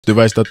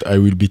Device that I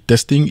will be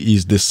testing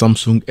is the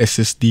Samsung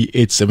SSD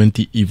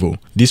 870 EVO.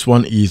 This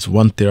one is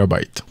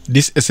 1TB.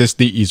 This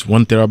SSD is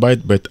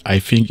 1TB, but I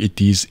think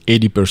it is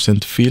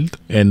 80% filled,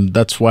 and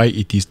that's why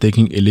it is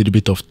taking a little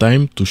bit of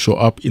time to show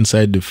up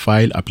inside the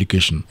file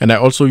application. And I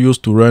also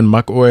used to run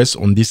macOS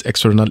on this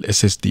external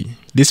SSD.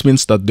 This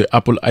means that the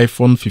Apple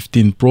iPhone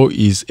 15 Pro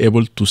is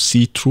able to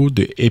see through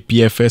the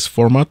APFS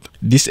format.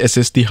 This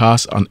SSD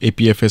has an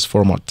APFS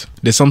format.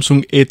 The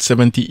Samsung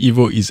 870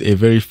 EVO is a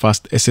very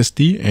fast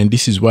SSD, and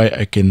this is why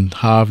I can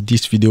have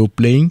this video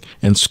playing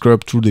and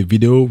scrub through the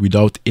video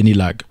without any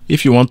lag.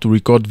 If you want to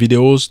record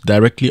videos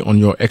directly on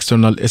your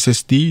external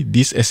SSD,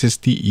 this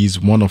SSD is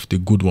one of the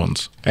good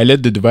ones. I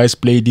let the device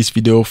play this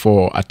video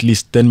for at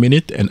least 10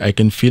 minutes, and I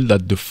can feel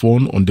that the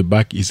phone on the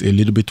back is a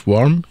little bit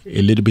warm,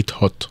 a little bit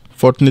hot.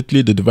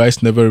 Fortunately, the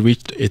device never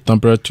reached a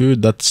temperature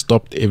that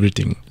stopped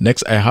everything.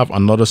 Next, I have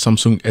another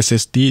Samsung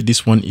SSD.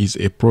 This one is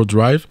a Pro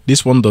drive.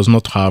 This one does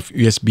not have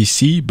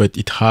USB-C, but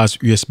it has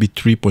USB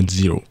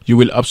 3.0. You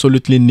will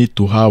absolutely need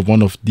to have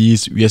one of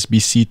these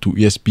USB-C to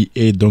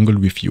USB-A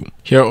dongle with you.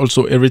 Here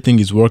also everything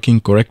is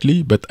working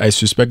correctly, but I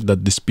suspect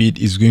that the speed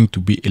is going to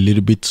be a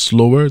little bit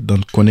slower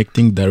than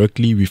connecting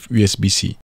directly with USB-C.